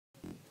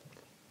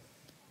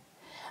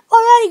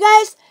Alrighty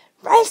guys,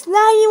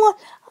 Bryce91,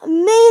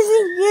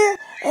 amazing here,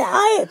 and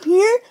I am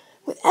here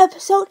with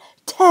episode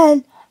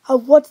 10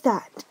 of What's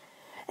That?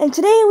 And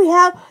today we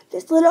have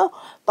this little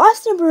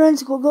Boston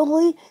Bruins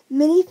Googly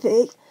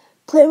minifig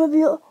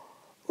Playmobil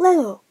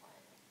Lego.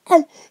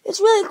 And it's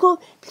really cool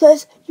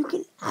because you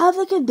can have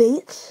like a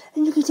bait,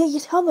 and you can take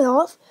his helmet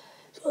off,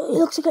 so it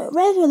looks like a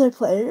regular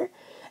player,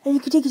 and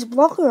you can take his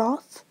blocker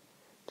off.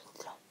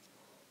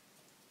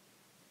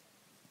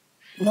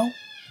 No?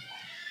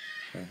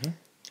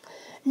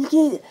 You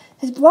can get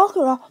his blocker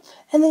off,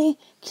 and then he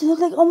can look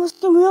like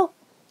almost a real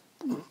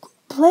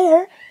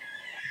player.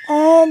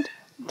 And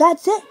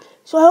that's it.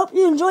 So I hope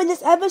you enjoyed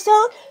this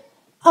episode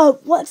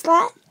of What's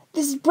That?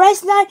 This is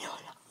Bryce9,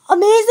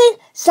 amazing,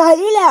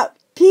 signing out.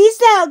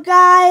 Peace out,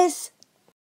 guys.